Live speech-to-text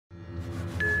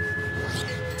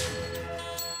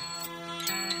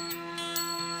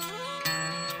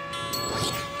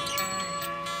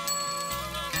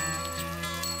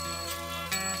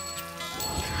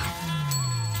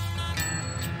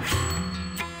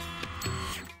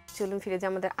চলুন ফিরে যাই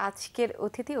আমাদের আজকের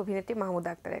অতিথি অভিনেত্রী মাহমুদা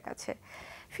আক্তারের কাছে।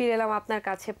 ফিরে এলাম আপনার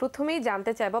কাছে। প্রথমেই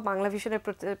জানতে চাইবো, বাংলাভিশনে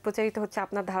প্রচারিত হচ্ছে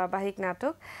আপনার ধারাবাহিক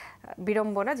নাটক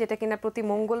বিড়ম্বনা, যেটা কিনা প্রতি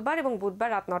মঙ্গলবার এবং বুধবার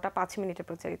রাত 9:05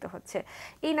 প্রচারিত হচ্ছে।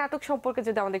 এই নাটক সম্পর্কে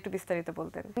যদি আমাদের একটু বিস্তারিত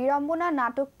বলতেন। বিড়ম্বনা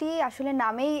নাটকটি আসলে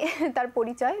নামেই তার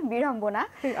পরিচয়, বিড়ম্বনা।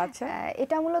 আচ্ছা,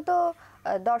 এটা মূলত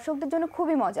দর্শকদের জন্য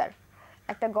খুবই মজার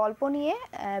একটা গল্প নিয়ে,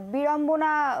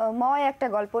 বিড়ম্বনাময় একটা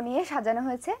গল্প নিয়ে সাজানো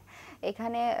হয়েছে।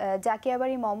 এখানে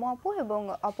জাকিয়াবাড়ি মম আপু এবং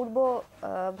অপূর্ব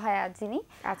ভাইয়া, যিনি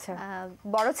আচ্ছা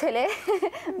বড়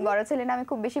ছেলে নামে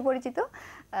খুব বেশি পরিচিত,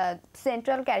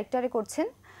 সেন্ট্রাল ক্যারেক্টারে করছেন।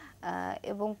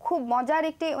 এবং খুব মজার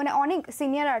একটি, মানে অনেক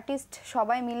সিনিয়র আর্টিস্ট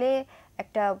সবাই মিলে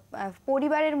একটা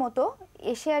পরিবারের মতো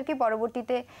এসে আর কি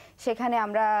পরবর্তীতে সেখানে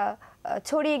আমরা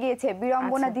ছড়িয়ে গিয়েছে,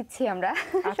 বিড়ম্বনা দিচ্ছি আমরা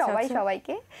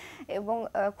সবাইকে, এবং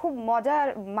খুব মজার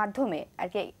মাধ্যমে আর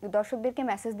কি দর্শকদেরকে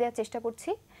মেসেজ দেওয়ার চেষ্টা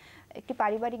করছি। একটি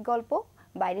পারিবারিক গল্প,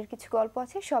 বাইরের কিছু গল্প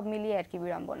আছে, সব মিলিয়ে আর কি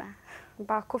বিড়ম্বনা।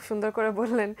 বাহ, খুব সুন্দর করে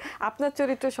বললেন। আপনার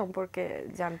চরিত্র সম্পর্কে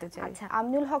জানতে চাই। আচ্ছা,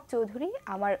 আমিনুল হক চৌধুরী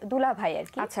আমার দুলা ভাই আর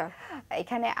কি। আচ্ছা,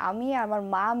 এখানে আমি আমার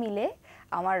মা মিলে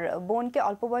আমার বোনকে,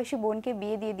 অল্প বয়সী বোনকে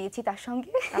বিয়ে দিয়ে দিয়েছি তার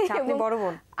সঙ্গে। আপনি বড়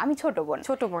বোন? আমি ছোট বোন।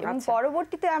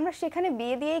 পরবর্তীতে আমরা সেখানে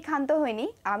বিয়ে দিয়েই ক্ষান্ত হইনি,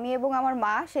 আমি এবং আমার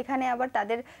মা সেখানে আবার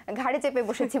তাদের ঘাড়ে চেপে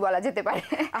বসেছি বলা যেতে পারে।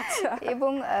 আচ্ছা,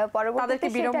 এবং পরবর্তীতে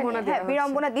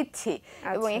বিড়ম্বনা দিচ্ছি।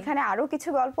 এবং এখানে আরো কিছু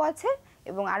গল্প আছে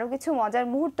এবং আরো কিছু মজার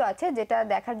মুহূর্ত আছে, যেটা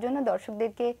দেখার জন্য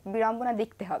দর্শকদেরকে বিড়ম্বনা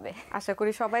দেখতে হবে। আশা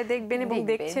করি সবাই দেখবেন এবং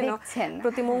দেখছেন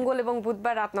প্রতি মঙ্গল এবং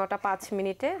বুধবার রাত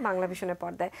 9:05 বাংলাভিশনের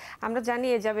পর্দায়। আমরা জানি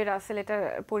এজাবে রাসেল এটা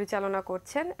পরিচালনা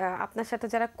করছেন। আপনার সাথে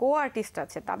যারা কো আর্টিস্ট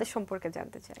আছে তাদের সম্পর্কে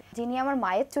জানতে চাই। যিনি আমার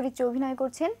মায়ের চরিত্রে অভিনয়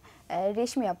করছেন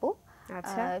রেশমি আপু,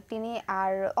 তিনি,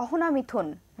 আর অহনা মিথুন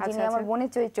যিনি আমার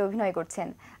বোনের চরিত্রে অভিনয় করছেন,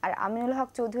 আর আমিনুল হক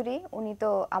চৌধুরী উনি তো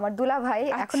আমার দুলা ভাই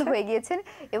এখনো হয়ে গিয়েছেন,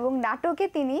 এবং নাটকে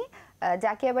তিনি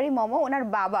জাকিয়াবাড়ি মম ওনার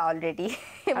বাবা অলরেডি,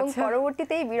 এবং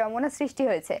পরবর্তীতে এই বিড়ম্বনা সৃষ্টি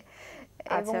হয়েছে।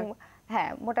 এবং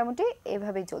হ্যাঁ, মোটামুটি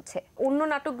এভাবেই চলছে। অন্য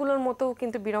নাটকগুলোর মতো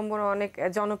কিন্তু বিড়ম্বনা অনেক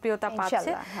জনপ্রিয়তা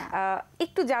পাচ্ছে।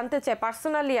 একটু জানতে চাই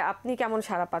পার্সোনালি আপনি কেমন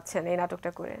সাড়া পাচ্ছেন এই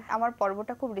নাটকটা করে? আমার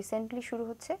পর্বটা খুব রিসেন্টলি শুরু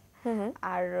হচ্ছে,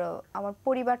 আর আমার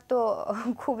পরিবার তো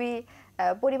খুবই,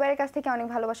 পরিবারের কাছ থেকে অনেক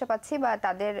ভালোবাসা পাচ্ছি, বা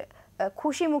তাদের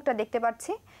খুশি মুখটা দেখতে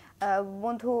পাচ্ছি,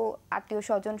 বন্ধু আত্মীয়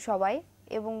স্বজন সবাই,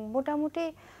 এবং মোটামুটি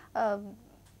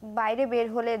বাইরে বের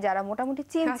হলে যারা মোটামুটি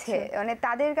চিনছে, মানে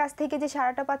তাদের কাছ থেকে যে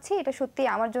সাড়াটা পাচ্ছি, এটা সত্যি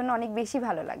আমার জন্য অনেক বেশি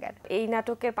ভালো লাগে। এই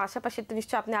নাটকের পাশাপাশি তো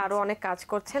নিশ্চয়ই আপনি আরো অনেক কাজ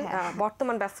করছেন।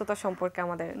 বর্তমান ব্যস্ততা সম্পর্কে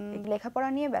আমাদের। লেখাপড়া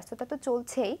নিয়ে ব্যস্ততা তো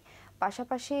চলছেই,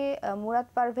 পাশাপাশি মুরাদ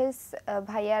পারভেজ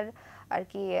ভাইয়ার আর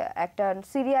কি একটা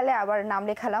সিরিয়ালে আবার নাম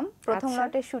লেখালাম। প্রথম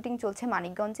লটের শুটিং চলছে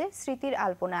মানিকগঞ্জে, স্মৃতির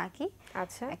আলপনা আঁকি,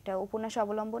 একটা উপন্যাস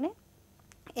অবলম্বনে।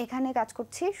 এখানে কাজ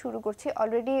করছি, শুরু করছি,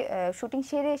 অলরেডি শুটিং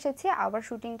সেরে এসেছে, আবার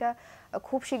শুটিংটা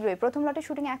খুব শীঘ্রই, প্রথম লটের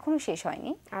শুটিং এখনো শেষ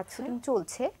হয়নি, শুটিং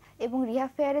চলছে, এবং রিহা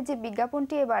ফেয়ারের যে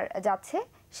বিজ্ঞাপনটি এবার যাচ্ছে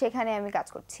সেখানে আমি কাজ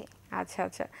করছি। আচ্ছা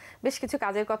আচ্ছা, বেশ কিছু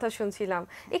কাজের কথা শুনছিলাম,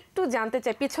 একটু জানতে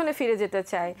চাই, পিছনে ফিরে যেতে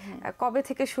চাই, কবে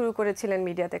থেকে শুরু করেছিলেন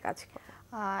মিডিয়াতে কাজ?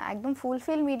 একদম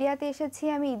ফুলফিল মিডিয়াতে এসেছি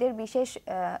আমি ঈদের বিশেষ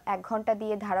 1 ঘন্টা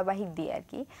দিয়ে, ধারাবাহিক দিয়ে আর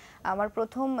কি। আমার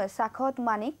প্রথম সাখাওয়াত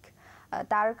মানিক,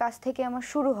 তার কাছ থেকে আমার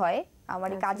শুরু হয়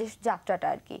আমার এই কাজের যাত্রাটা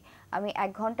আর কি। আমি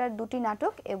 1 ঘন্টার 2টি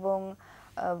নাটক এবং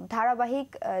ধারাবাহিক,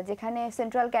 যেখানে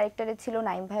সেন্ট্রাল ক্যারেক্টারে ছিল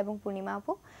নাইম ভাই এবং পূর্ণিমা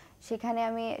আপু, সেখানে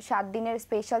আমি 7 দিনের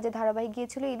স্পেশাল যে ধারাবাহিক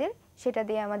গিয়েছিল ঈদের, সেটা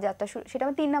দিয়ে আমার যাত্রা শুরু। সেটা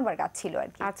আমার 3 নাম্বার কাজ ছিল আর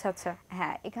কি। আচ্ছা আচ্ছা,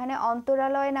 হ্যাঁ, এখানে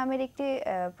অন্তরালয় নামের একটি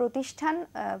প্রতিষ্ঠান,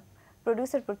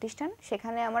 প্রডিউসার প্রতিষ্ঠান,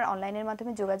 সেখানে আমার অনলাইনের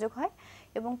মাধ্যমে যোগাযোগ হয়,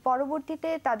 এবং পরবর্তীতে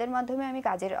তাদের মাধ্যমে আমি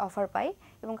কাজের অফার পাই,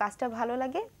 এবং কাজটা ভালো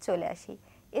লাগে চলে আসি।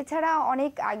 এছাড়া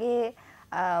অনেক আগে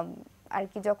আর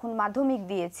কি, যখন মাধ্যমিক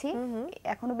দিয়েছি,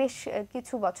 এখনো বেশ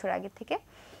কিছু বছর আগে থেকে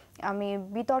আমি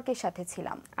বিতর্কের সাথে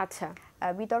ছিলাম। আচ্ছা,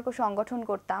 বিতর্ক সংগঠন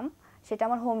করতাম, সেটা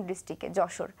আমার হোম ডিস্ট্রিক্টে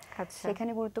যশোর।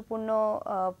 সেখানে গুরুত্বপূর্ণ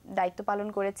দায়িত্ব পালন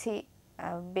করেছি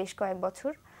বেশ কয়েক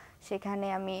বছর। সেখানে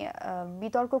আমি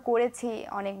বিতর্ক করেছি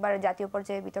অনেকবার, জাতীয়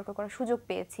পর্যায়ে বিতর্ক করার সুযোগ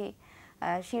পেয়েছি,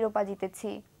 শিরোপা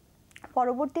জিতেছি।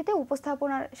 পরবর্তীতে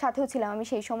উপস্থাপনার সাথেও ছিলাম আমি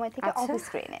সেই সময় থেকে, অফিস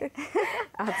ট্রেনে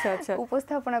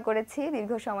উপস্থাপনা করেছি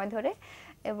দীর্ঘ সময় ধরে,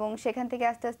 এবং সেখান থেকে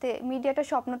আস্তে আস্তে মিডিয়াটা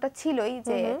স্বপ্নটা ছিলই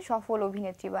যে সফল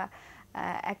অভিনেত্রী বা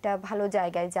একটা ভালো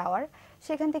জায়গায় যাওয়ার।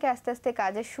 সেখান থেকে আস্তে আস্তে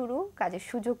কাজের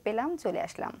সুযোগ পেলাম, চলে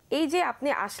আসলাম। এই যে আপনি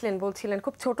আসলেন, বলছিলেন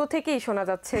খুব ছোট থেকেই শোনা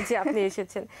যাচ্ছে যে আপনি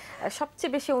এসেছেন,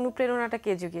 সবচেয়ে বেশি অনুপ্রেরণাটা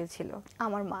কে জুগিয়েছিল?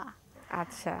 আমার মা।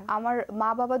 আচ্ছা, আমার মা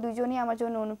বাবা দুজনেই আমার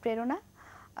জন্য অনুপ্রেরণা।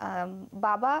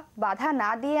 বাবা বাধা না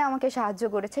দিয়ে আমাকে সাহায্য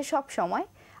করেছে সব সময়,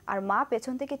 আর মা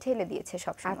পেছন থেকে ঠেলে দিয়েছে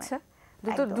সব সময়। আচ্ছা,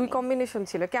 দুই কম্বিনেশন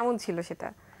ছিল, কেমন ছিল সেটা?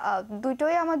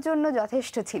 দুটোই আমার জন্য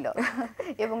যথেষ্ট ছিল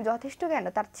এবং যথেষ্ট কেন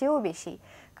তার চেয়েও বেশি,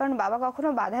 কারণ বাবা কখনো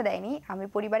বাধা দেয়নি, আমি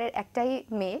পরিবারের একটাই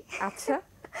মেয়ে। আচ্ছা।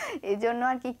 এই জন্য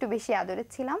আর কি একটু বেশি আদরের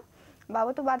ছিলাম।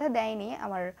 বাবা তো বাধা দেয়নি,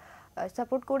 আমার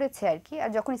সাপোর্ট করেছে আর কি। আর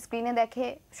যখন স্ক্রিনে দেখে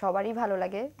সবারই ভালো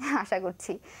লাগে আশা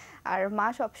করছি, আর মা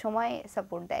সব সময়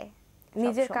সাপোর্ট দেয়।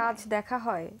 নিজের কাজ দেখা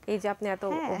হয়, এই যে আপনি এত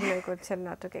অভিনয় করছেন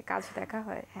নাটকে, কাজ দেখা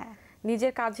হয়? হ্যাঁ।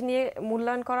 নিজের কাজ নিয়ে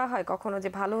মূল্যায়ন করা হয় কখনো যে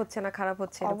ভালো হচ্ছে না খারাপ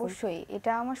হচ্ছে? অবশ্যই,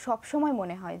 এটা আমার সব সময়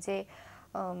মনে হয় যে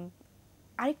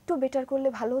আরেকটু বেটার করলে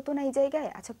ভালো হতো না এই জায়গায়,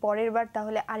 আচ্ছা পরের বার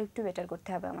তাহলে আরেকটু বেটার করতে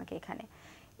হবে আমাকে এখানে,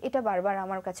 এটা বারবার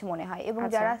আমার কাছে মনে হয়। এবং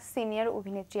যারা সিনিয়র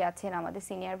অভিনেত্রী আছেন, আমাদের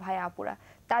সিনিয়র ভাই আপুরা,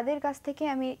 তাদের কাছ থেকে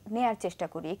আমি নেয়ার চেষ্টা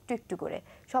করি একটু একটু করে,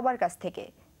 সবার কাছ থেকে,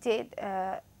 যে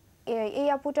এই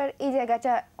আপুটার এই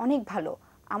জায়গাটা অনেক ভালো,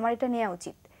 আমার এটা নেওয়া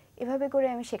উচিত, এভাবে করে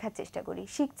আমি শেখার চেষ্টা করি,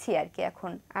 শিখছি আর কি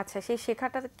এখন। আচ্ছা, সেই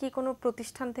শেখাটা কি কোনো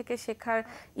প্রতিষ্ঠান থেকে শেখার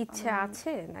ইচ্ছা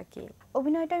আছে নাকি?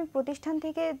 অভিনয়টা আমি প্রতিষ্ঠান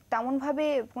থেকে তেমনভাবে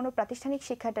কোনো প্রাতিষ্ঠানিক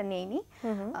শিক্ষাটা নেইনি,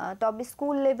 তবে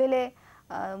স্কুল লেভেলে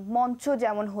মঞ্চ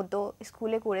যেমন হতো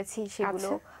স্কুলে করেছি সেগুলো,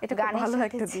 গানের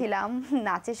সাথে ছিলাম,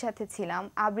 নাচের সাথে ছিলাম,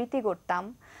 আবৃত্তি করতাম,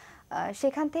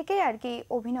 সেখান থেকে আর কি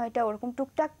অভিনয়টা ওরকম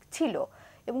টুকটাক ছিল।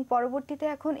 এবং পরবর্তীতে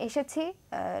এখন এসেছি,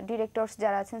 ডিরেক্টরস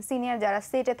যারা আছেন, সিনিয়র যারা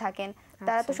সেটে থাকেন,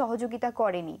 তারা তো সহযোগিতা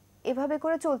করেনি, এভাবে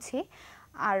করে চলছি।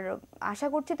 আর আশা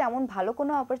করছি তেমন ভালো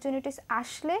কোনো অপরচুনিটিস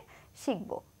আসলে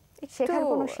শিখবো, শেখার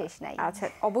কোনো শেষ নাই। আচ্ছা,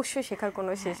 অবশ্যই শেখার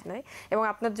কোনো শেষ নাই, এবং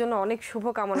আপনার জন্য অনেক শুভ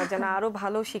কামনা, যেন আরো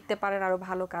ভালো শিখতে পারেন, আরো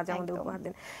ভালো কাজ আমাদের উপহার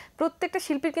দেন। প্রত্যেকটা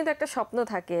শিল্পীর কিন্তু একটা স্বপ্ন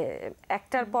থাকে,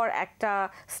 একটার পর একটা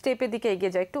স্টেপের দিকে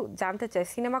এগিয়ে যায়। একটু জানতে চাই,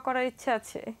 সিনেমা করার ইচ্ছা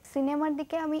আছে? সিনেমার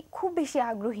দিকে আমি খুব বেশি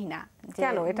আগ্রহী না।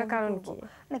 কেন, এটা কারণ কি?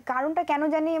 কারণটা কেন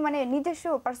জানি, মানে নিজস্ব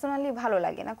পার্সোনালি ভালো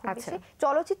লাগে না খুব বেশি।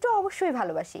 চলচ্চিত্র অবশ্যই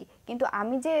ভালোবাসি, কিন্তু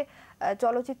আমি যে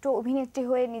চলচ্চিত্র অভিনেত্রী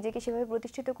হয়ে নিজেকে সেভাবে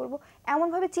প্রতিষ্ঠিত করব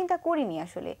এমনভাবে চিন্তা করিনি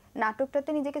আসলে। নাটকটাতে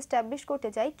নিজেকে স্ট্যাবলিশ করতে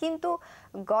চাই, কিন্তু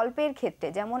গল্পের ক্ষেত্রে,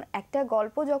 যেমন একটা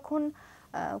গল্প যখন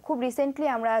খুব রিসেন্টলি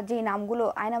আমরা যে নামগুলো,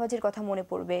 আয়নাবাজির কথা মনে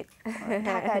পড়বে,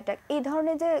 ঢাকা অ্যাটাক, এই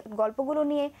ধরনের যে গল্পগুলো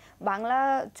নিয়ে বাংলা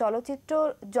চলচ্চিত্র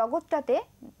জগৎটাতে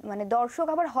মানে দর্শক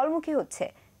আবার হলমুখী হচ্ছে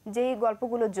যে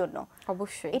গল্পগুলোর জন্য,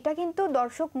 অবশ্যই এটা কিন্তু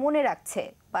দর্শক মনে রাখছে,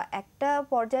 বা একটা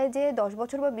পর্যায়ে যে 10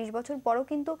 বছর বা 20 বছর পরও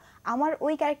কিন্তু আমার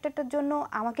ওই ক্যারেক্টারটার জন্য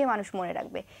আমাকে মানুষ মনে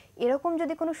রাখবে। এরকম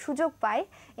যদি কোনো সুযোগ পায়,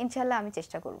 ইনশাল্লাহ আমি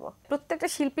চেষ্টা করব। প্রত্যেকটা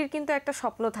শিল্পীর কিন্তু একটা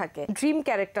স্বপ্ন থাকে, ড্রিম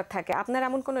ক্যারেক্টার থাকে। আপনার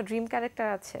এমন কোনো ড্রিম ক্যারেক্টার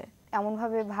আছে?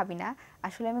 এমনভাবে ভাবি না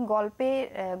আসলে, আমি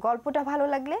গল্পটা ভালো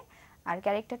লাগলে আর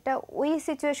ক্যারেক্টারটা ওই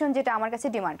সিচুয়েশন যেটা আমার কাছে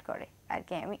ডিমান্ড করে আর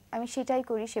কি, আমি সেটাই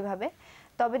করি সেভাবে।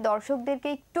 তবে দর্শকদেরকে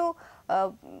একটু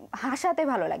হাসাতে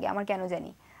ভালো লাগে আমার, কেন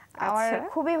জানি আমার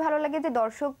খুবই ভালো লাগে যে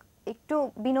দর্শক একটু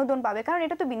বিনোদন পাবে, কারণ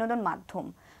এটা তো বিনোদন মাধ্যম,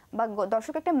 বা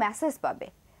দর্শক একটা মেসেজ পাবে,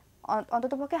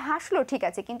 অন্ততপক্ষে হাসলো ঠিক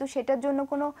আছে, কিন্তু সেটার জন্য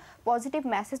কোনো পজিটিভ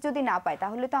মেসেজ যদি না পায়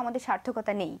তাহলে তো আমাদের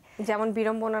সার্থকতা নেই। যেমন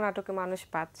বিড়ম্বনা নাটকে মানুষ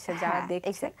পাচ্ছে, যারা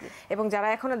দেখছে এবং যারা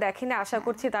এখনো দেখেনি, আশা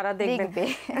করছি তারা দেখবে।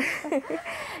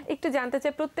 একটু জানতে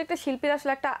চাই, প্রত্যেকটা শিল্পীর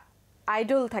আসলে একটা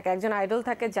আইডল থাকে, একজন আইডল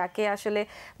থাকে যাকে আসলে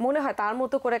মনে হয় তার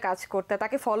মতো করে কাজ করতে,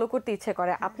 তাকে ফলো করতে ইচ্ছে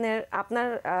করে। আপনার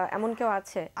এমন কেউ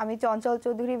আছে? আমি চঞ্চল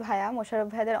চৌধুরী ভাইয়া, মোশাররফ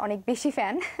ভাইয়াদের অনেক বেশি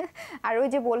ফ্যান। আর ওই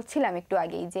যে বলছিলাম একটু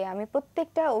আগেই যে আমি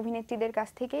প্রত্যেকটা অভিনেত্রীদের কাছ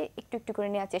থেকে একটু একটু করে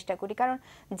নেওয়ার চেষ্টা করি, কারণ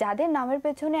যাদের নামের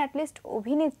পেছনে অ্যাটলিস্ট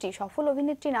অভিনেত্রী, সফল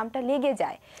অভিনেত্রী নামটা লেগে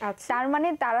যায়, তার মানে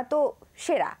তারা তো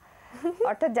সেরা।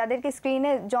 অর্থাৎ যাদেরকে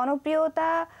স্ক্রিনে জনপ্রিয়তা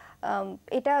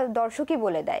এটা দর্শকই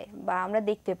বলে দেয়, বা আমরা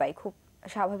দেখতে পাই খুব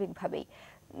স্বাভাবিকভাবেই,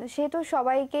 সে তো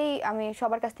সবাইকেই আমি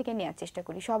সবার কাছ থেকে নেওয়ার চেষ্টা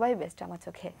করি, সবাই বেস্ট আমার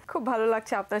চোখে। খুব ভালো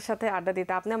লাগছে আপনার সাথে আড্ডা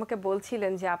দিতে। আপনি আমাকে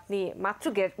বলছিলেন যে আপনি মাত্র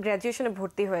গ্র্যাজুয়েশনে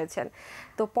ভর্তি হয়েছেন,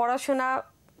 তো পড়াশোনা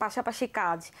পাশাপাশি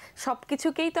কাজ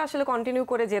সবকিছুকেই তো আসলে কন্টিনিউ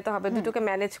করে যেতে হবে, দুটোকে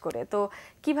ম্যানেজ করে, তো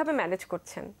কিভাবে ম্যানেজ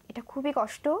করছেন? এটা খুবই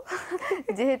কষ্ট,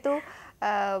 যেহেতু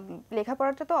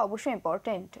লেখাপড়াটা তো অবশ্যই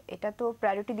ইম্পর্টেন্ট, এটা তো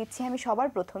প্রায়োরিটি দিচ্ছি আমি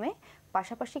সবার প্রথমে,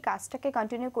 পাশাপাশি কাজটাকে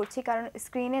কন্টিনিউ করছি, কারণ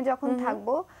স্ক্রিনে যখন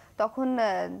থাকবো তখন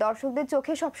দর্শকদের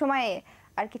চোখে সবসময়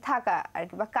আর কি থাকা আর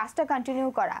কি, বা কাজটা কন্টিনিউ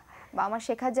করা, বা আমার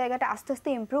শেখার জায়গাটা আস্তে আস্তে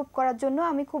ইমপ্রুভ করার জন্য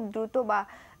আমি খুব দ্রুত, বা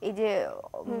এই যে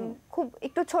খুব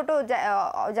একটু ছোট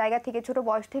জায়গা থেকে, ছোট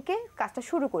বয়স থেকে কাজটা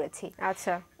শুরু করেছি।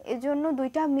 আচ্ছা, এজন্য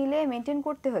দুইটা মিলে মেনটেন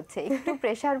করতে হচ্ছে, একটু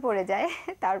প্রেসার পড়ে যায়,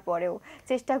 তারপরেও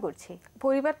চেষ্টা করছি।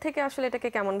 পরিবার থেকে আসলে এটাকে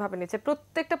কেমন ভাবে নিচ্ছে?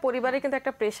 প্রত্যেকটা পরিবারে কিন্তু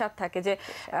একটা প্রেসার থাকে যে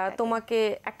তোমাকে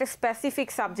একটা স্পেসিফিক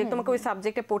সাবজেক্ট, তোমাকে ওই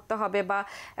সাবজেক্টে পড়তে হবে, বা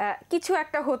কিছু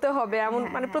একটা হতে হবে, এমন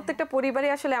মানে প্রত্যেকটা পরিবারই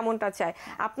আসলে এমনটা চায়।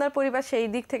 আপনার পরিবার সেই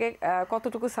দিক থেকে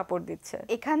কতটুকু সাপোর্ট দিচ্ছে?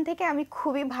 এখান থেকে আমি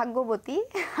খুবই ভাগ্যবতী,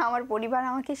 আমার পরিবার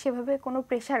আমাকে আমাদেরকে সেভাবে কোনো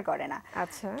প্রেশার করে না।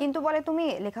 আচ্ছা। কিন্তু বলে তুমি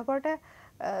লেখাপড়াটা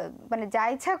মানে যা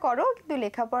ইচ্ছা করো, কিন্তু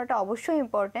লেখাপড়াটা অবশ্যই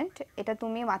ইম্পর্টেন্ট, এটা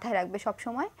তুমি মাথায় রাখবে সব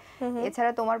সময়।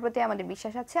 এছাড়া তোমার প্রতি আমাদের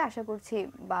বিশ্বাস আছে, আশা করছি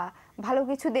বা ভালো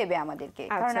কিছু দেবে আমাদেরকে।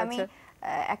 কারণ আমি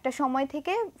একটা সময়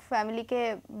থেকে ফ্যামিলিকে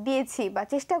দিয়েছি বা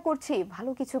চেষ্টা করছি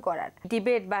ভালো কিছু করার।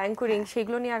 ডিবেট বা অ্যাঙ্করিং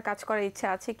সেগুলো নিয়ে আর কাজ করার ইচ্ছা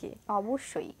আছে কি?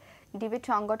 অবশ্যই ডিবেট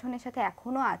সংগঠনের সাথে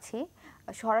এখনো আছি,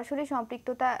 সরাসরি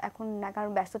সম্পৃক্ততা এখন না, কারণ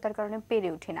ব্যস্ততার কারণে পেরে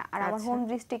উঠি না। আর আমার হোম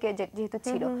ডিস্ট্রিক্টে যেহেতু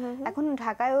ছিল, এখন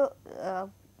ঢাকায়ও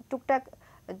টুকটাক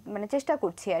মানে চেষ্টা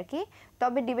করছি আর কি।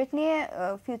 তবে ডিবেট নিয়ে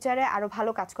ফিউচারে আরো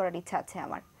ভালো কাজ করার ইচ্ছা আছে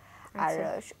আমার। আর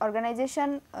অর্গানাইজেশন,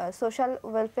 সোশ্যাল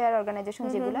ওয়েলফেয়ার অর্গানাইজেশন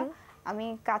যেগুলো আমি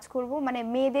কাজ করব, মানে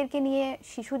মেয়েদেরকে নিয়ে,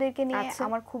 শিশুদেরকে নিয়ে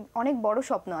আমার খুব অনেক বড়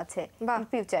স্বপ্ন আছে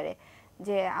ফিউচারে।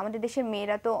 যে আমাদের দেশের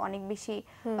মেয়েরা তো অনেক বেশি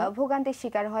ভোগান্তির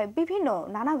শিকার হয় বিভিন্ন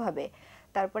নানাভাবে।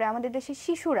 তারপরে আমাদের দেশের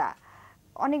শিশুরা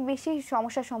অনেক বেশি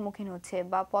সমস্যার সম্মুখীন হচ্ছে,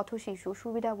 বা পথ শিশু,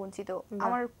 সুবিধা বঞ্চিত।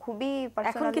 আমার খুবই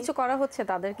এখন কিছু করা হচ্ছে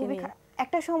তাদেরকে নিয়ে?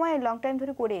 একটা সময় লং টাইম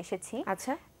ধরে করে এসেছি।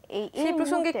 আচ্ছা, এই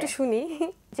প্রসঙ্গে একটু শুনি।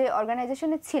 যে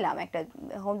অর্গানাইজেশনে ছিলাম, একটা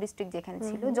হোম ডিস্ট্রিক্ট যেখানে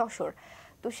ছিল যশোর,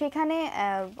 তো সেখানে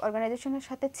অর্গানাইজেশনের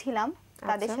সাথে ছিলাম,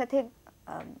 তাদের সাথে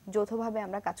যৌথভাবে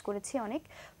আমরা কাজ করেছি। অনেক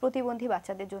প্রতিবন্ধী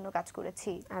বাচ্চাদের জন্য কাজ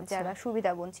করেছি, যারা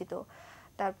সুবিধা বঞ্চিত।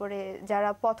 তারপরে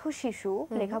যারা পথ শিশু,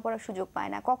 লেখাপড়ার সুযোগ পায়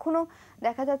না, কখনো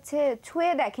দেখা যাচ্ছে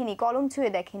ছুঁয়ে দেখেনি, কলম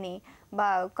ছুঁয়ে দেখেনি, বা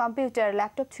কম্পিউটার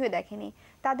ল্যাপটপ ছুঁয়ে দেখেনি,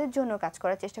 তাদের জন্য কাজ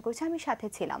করার চেষ্টা করেছি, আমি সাথে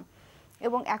ছিলাম।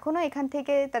 এবং এখনো এখান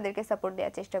থেকে তাদেরকে সাপোর্ট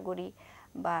দেওয়ার চেষ্টা করি,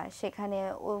 বা সেখানে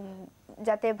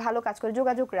যাতে ভালো কাজ করে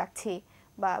যোগাযোগ রাখছি।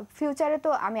 বা ফিউচারে তো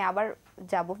আমি আবার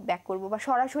যাব, ব্যাক করব, বা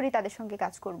সরাসরি তাদের সঙ্গে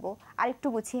কাজ করব, আর একটু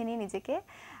গুছিয়ে নিই নিজেকে,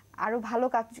 আরো ভালো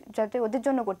কাজ যাতে ওদের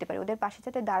জন্য করতে পারি, ওদের পাশে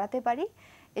যাতে দাঁড়াতে পারি,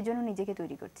 এজন্য নিজেকে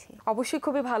তৈরি করছি। অবশ্যই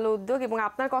খুবই ভালো উদ্যোগ, এবং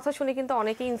আপনার কথা শুনে কিন্তু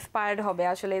অনেকেই ইন্সপায়ার্ড হবে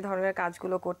আসলে এই ধরনের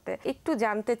কাজগুলো করতে। একটু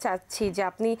জানতে চাচ্ছি যে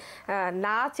আপনি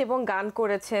নাচ এবং গান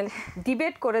করেছেন,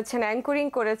 ডিবেট করেছেন, অ্যাঙ্করিং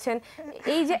করেছেন,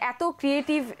 এই যে এত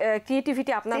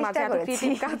ক্রিয়েটিভিটি আপনার মাঝে, এত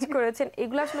ক্রিয়েটিভ কাজ করেছেন,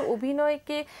 এগুলো আসলে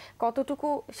অভিনয়কে কতটুকু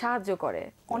সাহায্য করে?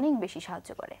 অনেক বেশি সাহায্য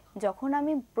করে। যখন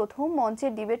আমি প্রথম মঞ্চে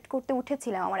ডিবেট করতে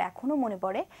উঠেছিলাম, আমার এখনো মনে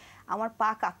পড়ে, আমার পা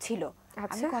কাঁপছিল,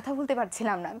 আমি কথা বলতে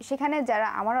পারছিলাম না। সেখানে যারা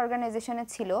আমার অর্গানাইজেশনে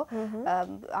ছিল,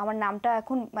 আমার নামটা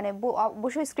এখন মানে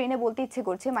অবশ্যই স্ক্রিনে বলতে ইচ্ছে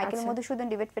করছে, Michael Madhusudan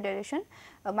debate federation,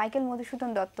 Michael Madhusudan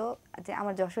Dutta, যে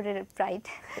আমার যশোরের প্রাইড,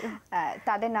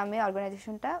 তাদের নামে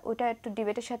অর্গানাইজেশনটা। ওটা একটু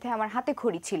ডিবেটের সাথে আমার হাতে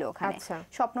খড়ি ছিল ওখানে।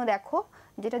 স্বপ্ন দেখো,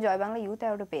 যেটা জয় বাংলা ইউথ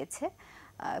অ্যাওয়ার্ডও পেয়েছে,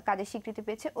 কাজের স্বীকৃতি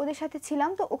পেয়েছে, ওদের সাথে ছিলাম।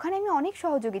 তো ওখানে আমি অনেক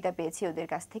সহযোগিতা পেয়েছি ওদের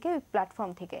কাছ থেকে, ওই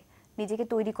প্ল্যাটফর্ম থেকে নিজেকে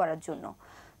তৈরি করার জন্য।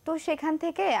 তো সেখান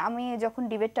থেকে আমি যখন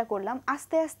ডিবেটটা করলাম,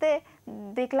 আস্তে আস্তে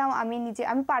দেখলাম আমি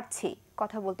পারছি,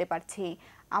 কথা বলতে পারছি,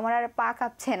 আমার আর পা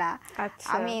কাঁপছে না,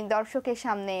 আমি দর্শকের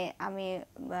সামনে আমি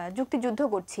যুক্তিযুদ্ধ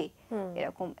করছি,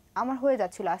 এরকম আমার হয়ে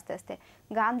যাচ্ছিল আস্তে আস্তে।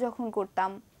 গান যখন করতাম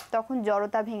তখন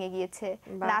জড়তা ভেঙে গিয়েছে,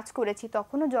 নাচ করেছি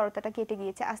তখনও জড়তাটা কেটে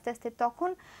গিয়েছে আস্তে আস্তে। তখন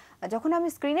যখন আমি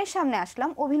স্ক্রিনের সামনে আসলাম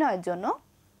অভিনয়ের জন্য,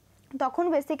 তখন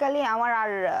বেসিক্যালি আমার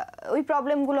আর ওই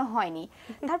প্রবলেমগুলো হয়নি।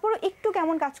 তারপরও একটু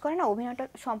কেমন কাজ করে না, অভিনয়টা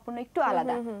সম্পূর্ণ একটু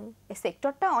আলাদা,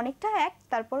 সেক্টরটা অনেকটা এক,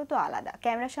 তারপরে তো আলাদা।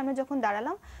 ক্যামেরার সামনে যখন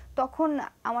দাঁড়ালাম তখন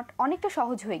আমার অনেকটা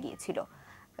সহজ হয়ে গিয়েছিল,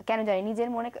 কেন জানি নিজের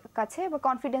মনের কাছে বা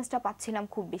কনফিডেন্সটা পাচ্ছিলাম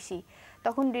খুব বেশি।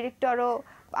 তখন ডিরেক্টরও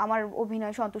আমার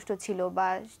অভিনয় সন্তুষ্ট ছিল, বা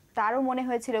তারও মনে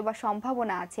হয়েছিল বা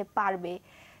সম্ভাবনা আছে, পারবে।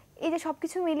 এই যে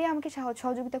সবকিছু মিলিয়ে আমাকে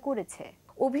সহযোগিতা করেছে।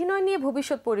 অভিনয় নিয়ে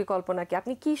ভবিষ্যৎ পরিকল্পনা কি?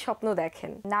 আপনি কি স্বপ্ন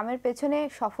দেখেন? নামের পেছনে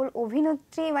সফল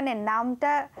অভিনেত্রী, মানে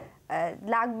নামটা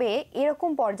লাগবে এরকম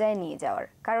পর্যায়ে নিয়ে যাওয়ার।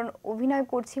 কারণ অভিনয়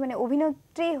করছি মানে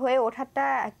অভিনেত্রী হয়ে ওঠাটা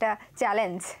একটা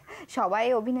চ্যালেঞ্জ, সবাই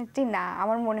অভিনেত্রী না।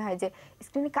 আমার মনে হয় যে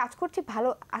স্ক্রিনে কাজ করছি, ভালো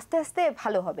আস্তে আস্তে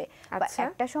ভালো হবে।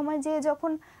 একটা সময় যে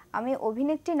যখন আমি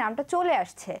অভিনেত্রী নামটা চলে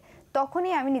আসছে,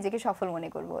 তখনই আমি নিজেকে সফল মনে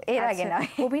করব, এর আগে না।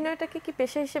 অভিনয়টাকে কি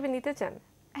পেশা হিসেবে নিতে চান?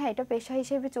 হ্যাঁ, এটা পেশা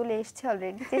হিসেবে চলে এসেছে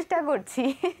অলরেডি, চেষ্টা করছি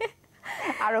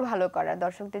আরো ভালো করার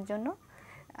দর্শকদের জন্য,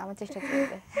 আমার চেষ্টা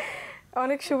চলবে।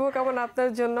 অনেক শুভকামনা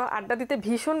আপনার জন্য। আড্ডা দিতে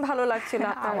ভীষণ ভালো লাগছিল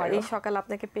আপনার এই সকাল,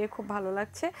 আপনাকে পেয়ে খুব ভালো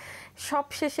লাগছে।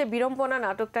 সবশেষে বিড়ম্বনা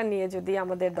নাটকটা নিয়ে যদি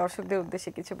আমাদের দর্শকদের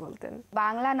উদ্দেশ্যে কিছু বলতেন।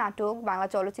 বাংলা নাটক, বাংলা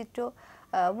চলচ্চিত্র,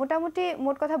 মোটামুটি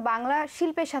মোট কথা বাংলা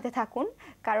শিল্পের সাথে থাকুন।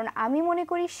 কারণ আমি মনে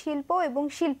করি শিল্প এবং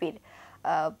শিল্পীর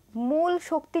মূল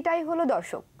শক্তিটাই হলো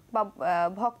দর্শক বা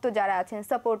ভক্ত যারা আছেন,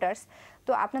 সাপোর্টার্স।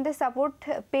 তো আপনাদের সাপোর্ট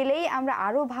পেলেই আমরা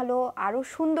আরও ভালো, আরও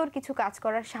সুন্দর কিছু কাজ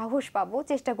করার সাহস পাবো,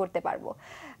 চেষ্টা করতে পারবো।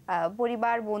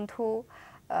 পরিবার, বন্ধু,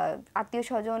 আত্মীয়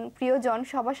স্বজন, প্রিয়জন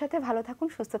সবার সাথে ভালো থাকুন,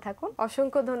 সুস্থ থাকুন।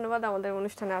 অসংখ্য ধন্যবাদ আমাদের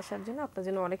অনুষ্ঠানে আসার জন্য। আপনার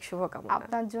জন্য অনেক শুভকামনা।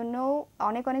 আপনার জন্য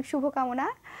অনেক অনেক শুভকামনা।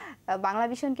 বাংলা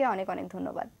ভিশনকে অনেক অনেক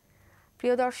ধন্যবাদ।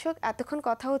 প্রিয় দর্শক, এতক্ষণ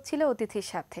কথা হচ্ছিল অতিথির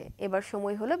সাথে। এবার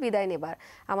সময় হলো বিদায় নেবার।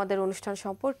 আমাদের অনুষ্ঠান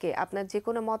সম্পর্কে আপনার যে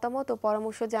কোনো মতামত ও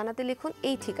পরামর্শ জানাতে লিখুন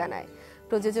এই ঠিকানায়।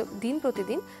 প্রযোজক দিন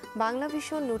প্রতিদিন,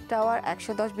 বাংলাভিশন, নূর টাওয়ার,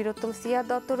 110 বীরোত্তম সিয়ার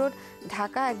দত্ত রোড,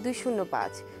 ঢাকা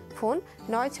 1205। ফোন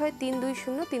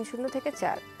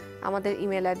 96320303 আমাদের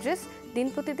ইমেল অ্যাড্রেস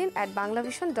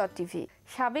dinprotidin@banglavision.tv।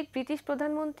 সাবেক ব্রিটিশ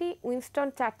প্রধানমন্ত্রী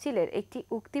উইনস্টন চার্চিলের একটি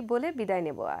উক্তি বলে বিদায়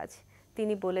নেব আজ।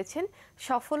 তিনি বলেছেন,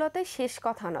 সফলতাই শেষ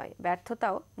কথা নয়,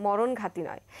 ব্যর্থতাও মরণঘাতী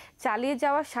নয়, চালিয়ে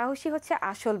যাওয়ার সাহসী হচ্ছে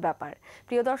আসল ব্যাপার।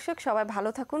 প্রিয় দর্শক, সবাই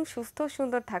ভালো থাকুন, সুস্থ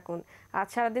সুন্দর থাকুন।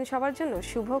 আজ সারাদিন সবার জন্য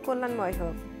শুভ কল্যাণময়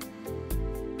হোক।